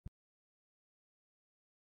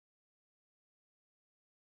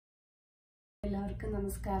എല്ലാവർക്കും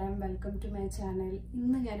നമസ്കാരം. Welcome to my channel.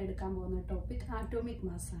 ഇന്ന് ഞാൻ എടുക്കാൻ പോകുന്ന ടോപ്പിക് ആറ്റോമിക്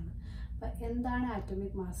മാസ് ആണ്. അപ്പോൾ എന്താണ്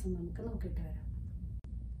ആറ്റോമിക് മാസ് എന്ന് നമുക്ക് നോക്കിയിട്ട് വരാം.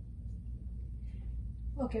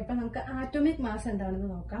 ഓക്കെ, അപ്പോൾ നമുക്ക് ആറ്റോമിക് മാസ് എന്താണെന്ന്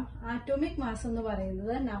നോക്കാം. ആറ്റോമിക് മാസ് എന്ന്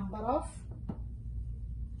പറയുന്നത് number of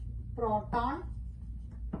proton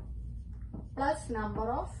plus number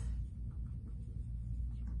of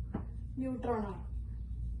neutron ആണ്.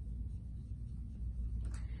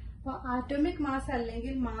 അപ്പോൾ ആറ്റോമിക് മാസ്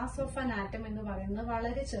അല്ലെങ്കിൽ മാസ് ഓഫ് ആൻ ആറ്റം എന്ന് പറയുന്നത്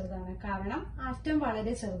വളരെ ചെറുതാണ്. കാരണം ആറ്റം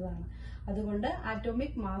വളരെ ചെറുതാണ്, അതുകൊണ്ട്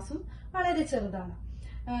ആറ്റോമിക് മാസും വളരെ ചെറുതാണ്.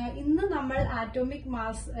 ഇന്ന് നമ്മൾ ആറ്റോമിക്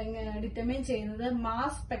മാസ് ഡിറ്റർമൈൻ ചെയ്യുന്നത്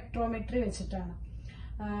മാസ് സ്പെക്ട്രോമെട്രി വെച്ചിട്ടാണ്.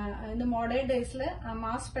 ഇന്ന് മോഡേൺ ഡേയ്സിൽ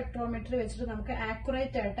മാസ് സ്പെക്ട്രോമെട്രി വെച്ചിട്ട് നമുക്ക്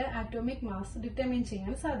ആക്യുറേറ്റ് ആയിട്ട് ആറ്റോമിക് മാസ് ഡിറ്റർമൈൻ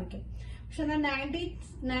ചെയ്യാൻ സാധിക്കും. പക്ഷെ എന്നാൽ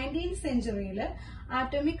 19th സെഞ്ചുറിയിൽ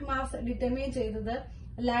ആറ്റോമിക് മാസ് ഡിറ്റർമൈൻ ചെയ്തത്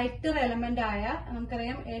ലൈറ്റർ എലമെന്റ് ആയ,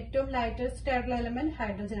 നമുക്കറിയാം ഏറ്റവും ലൈറ്റസ്റ്റ് ആയിട്ടുള്ള എലമെന്റ്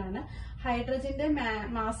ഹൈഡ്രജൻ ആണ്. ഹൈഡ്രജന്റെ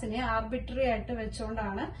മാസിനെ ആർബിട്രറി ആയിട്ട്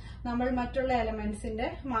വെച്ചുകൊണ്ടാണ് നമ്മൾ മറ്റുള്ള എലമെന്റ്സിന്റെ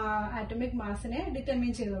ആറ്റോമിക് മാസിനെ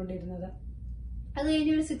ഡിറ്റർമൈൻ ചെയ്തുകൊണ്ടിരുന്നത്. അത്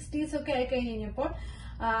കഴിഞ്ഞ് ഒരു 60s ഒക്കെ ആയി കഴിഞ്ഞപ്പോൾ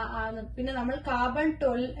പിന്നെ നമ്മൾ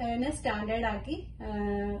Carbon.12 സ്റ്റാൻഡേർഡ് ആക്കി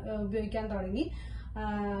ഉപയോഗിക്കാൻ തുടങ്ങി.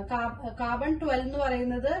 Carbon-12 എന്ന്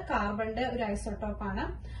പറയുന്നത് കാർബണിന്റെ ഒരു ഐസോട്ടോപ്പ് ആണ്.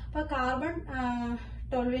 അപ്പൊ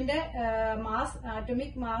Carbon-12ന്റെ മാസ്,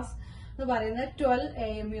 ആറ്റോമിക് മാസ് എന്ന് പറയുന്നത് 12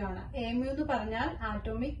 AMU ആണ്. AMU എന്ന് പറഞ്ഞാൽ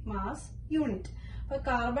ആറ്റോമിക് മാസ് യൂണിറ്റ്. അപ്പൊ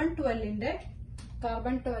Carbon-12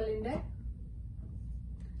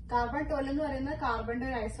 എന്ന് പറയുന്നത് കാർബണിന്റെ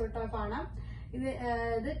ഒരു ഐസോട്ടോപ്പ് ആണ്. ഇത്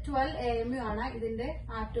 12 AMU ആണ് ഇതിന്റെ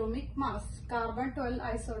ആറ്റോമിക് മാസ്. Carbon-12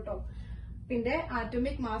 ഐസോട്ടോപ്പ് പിന്നെ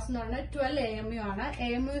ആറ്റോമിക് മാസ് എന്ന് പറഞ്ഞാൽ 12 AMU ആണ്.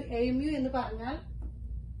 AMU എന്ന് പറഞ്ഞാൽ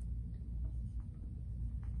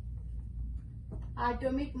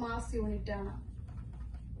ആറ്റോമിക് മാസ് യൂണിറ്റ് ആണ്.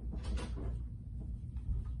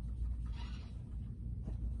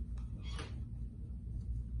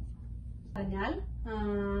 പറഞ്ഞാൽ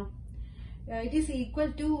it is equal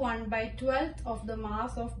to 1/12 of the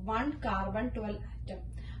mass of one carbon-12 atom.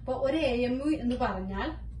 അപ്പോൾ ഒരു AMU എന്ന് പറഞ്ഞാൽ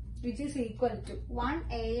which is equal to 1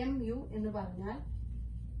 AMU എന്ന് പറഞ്ഞാൽ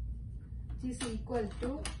which is equal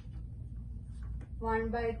to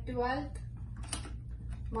 1/12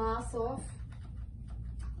 mass of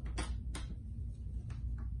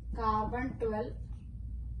Carbon-12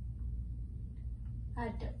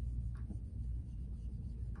 atom.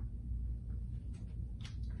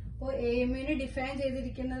 അപ്പോൾ AMUവിനെ ഡിഫൈൻ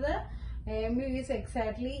ചെയ്തിരിക്കുന്നത് AMU is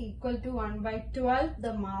exactly equal to 1/12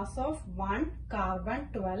 the mass of one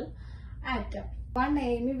Carbon-12 atom. 1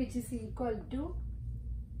 AMU which is equal to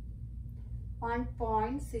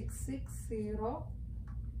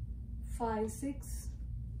 1.66056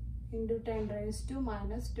 into 10 raised to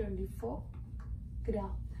minus 24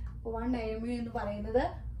 gram. 1 AMU എന്ന് പറയുന്നത്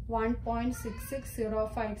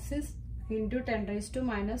 1.66056 into 10 raised to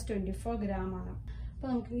minus 24 gram ആണ്. അപ്പൊ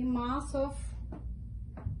നമുക്ക് ഈ mass of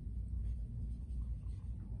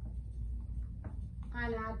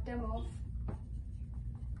an atom of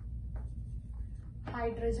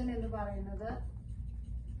hydrogen എന്ന് പറയുന്നത്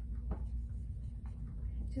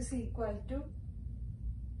is equal to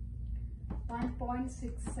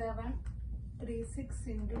 1.6736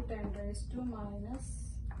 into 10 raised to minus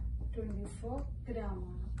 24 gram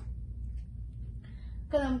ആണ്.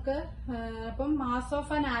 നമുക്ക് അപ്പം mass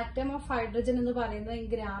of an atom of hydrogen എന്ന് പറയുന്നത് ഈ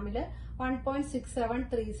ഗ്രാമില്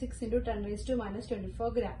 1.6736 into 10 raised to minus 24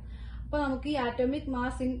 gram. അപ്പൊ നമുക്ക് ഈ ആറ്റോമിക്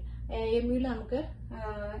മാസ് ഇൻ AMUയിൽ നമുക്ക്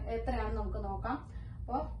എത്രയാണെന്ന് നമുക്ക് നോക്കാം.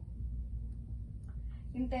 അപ്പോ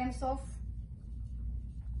in terms of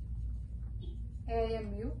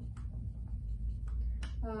AMU,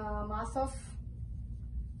 mass of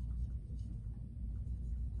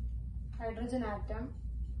hydrogen atom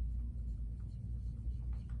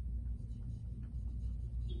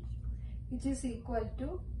which is equal to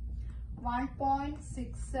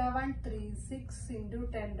 1.6736 into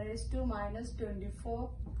 10 raised to minus 24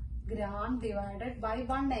 gram divided by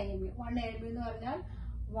 1 AMU. 1 AMU എന്ന് പറഞ്ഞാൽ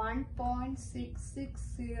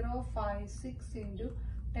 1.66056 into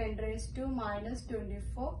 10 raised to minus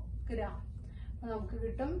 24 gram. നമുക്ക്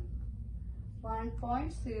കിട്ടും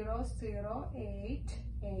 1.008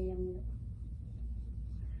 AMU.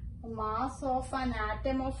 Mass of an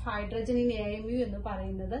atom of hydrogen in AMU എന്ന്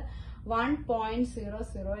പറയുന്നത്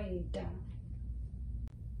 1.008 ആണ്.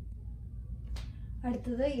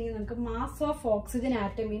 അടുത്തത് ഇനി നമുക്ക് mass of oxygen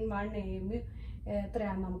atom in 1 AMU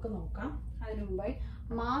എത്രയാണെന്ന് നമുക്ക് നോക്കാം. അതിനു മുമ്പായി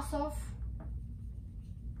mass of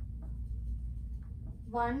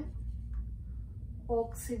 1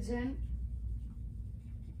 oxygen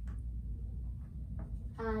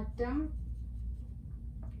atom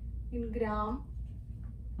in gram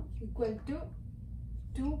equal to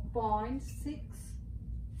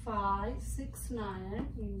 2.6569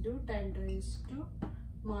 into 10 raised to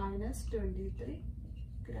minus 23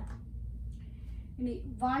 gram.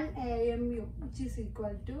 1 AMU, which is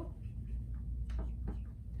equal to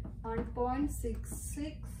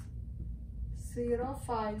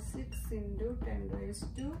 1.66056 into 10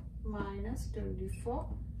 raised to minus 24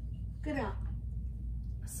 gram.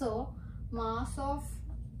 So mass of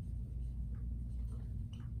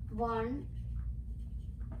 1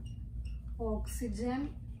 oxygen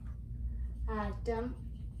atom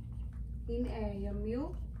in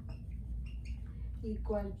AMU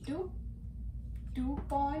equal to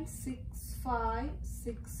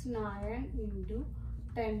 2.6569 into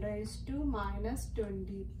 10 raised to minus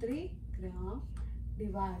 23 gram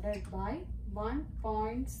divided by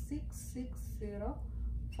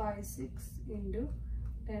 1.66056 into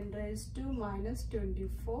 10 raised to minus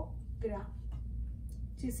 24 gram,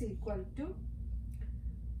 which is equal to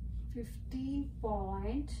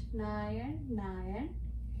 15.99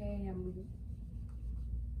 AMU.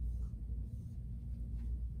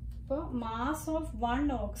 അപ്പോൾ mass of 1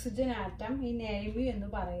 oxygen atom in AMU എന്ന്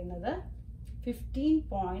പറയുന്നത്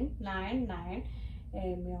 15.99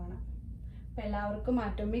 AMU ആണ്. അപ്പോൾ എല്ലാവർക്കും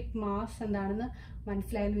atomic mass എന്താണെന്ന്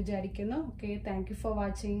മനസ്സിലായെന്ന് വിചാരിക്കുന്നു. Okay, thank you for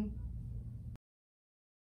watching.